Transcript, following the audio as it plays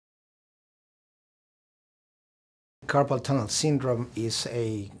carpal tunnel syndrome is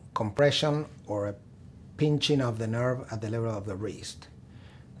a compression or a pinching of the nerve at the level of the wrist.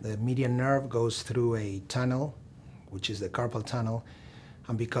 The median nerve goes through a tunnel, which is the carpal tunnel,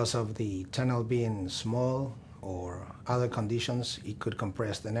 and because of the tunnel being small or other conditions, it could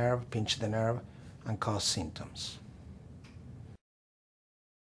compress the nerve, pinch the nerve, and cause symptoms.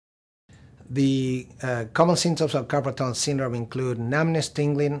 The common symptoms of carpal tunnel syndrome include numbness,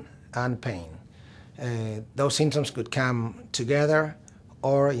 tingling, and pain. Those symptoms could come together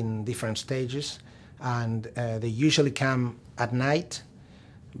or in different stages, and they usually come at night,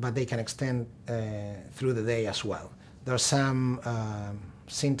 but they can extend through the day as well. There are some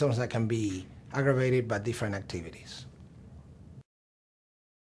symptoms that can be aggravated by different activities.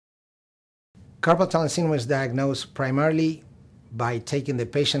 Carpal tunnel syndrome is diagnosed primarily by taking the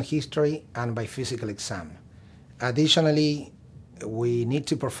patient history and by physical exam. Additionally, we need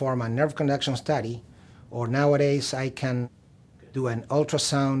to perform a nerve conduction study, or nowadays I can do an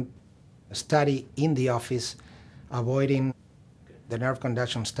ultrasound study in the office, avoiding the nerve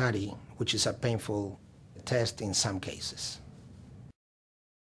conduction study, which is a painful test in some cases.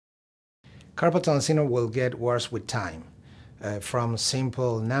 Carpal tunnel syndrome will get worse with time. From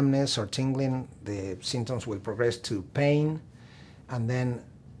simple numbness or tingling, the symptoms will progress to pain, and then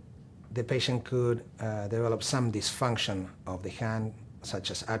the patient could develop some dysfunction of the hand,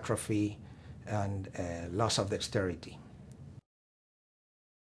 such as atrophy and loss of dexterity.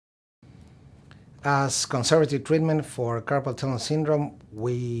 As conservative treatment for carpal tunnel syndrome,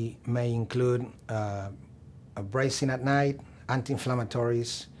 we may include bracing at night,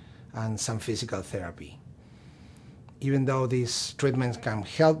 anti-inflammatories, and some physical therapy. Even though these treatments can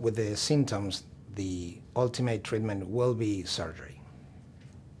help with the symptoms, the ultimate treatment will be surgery.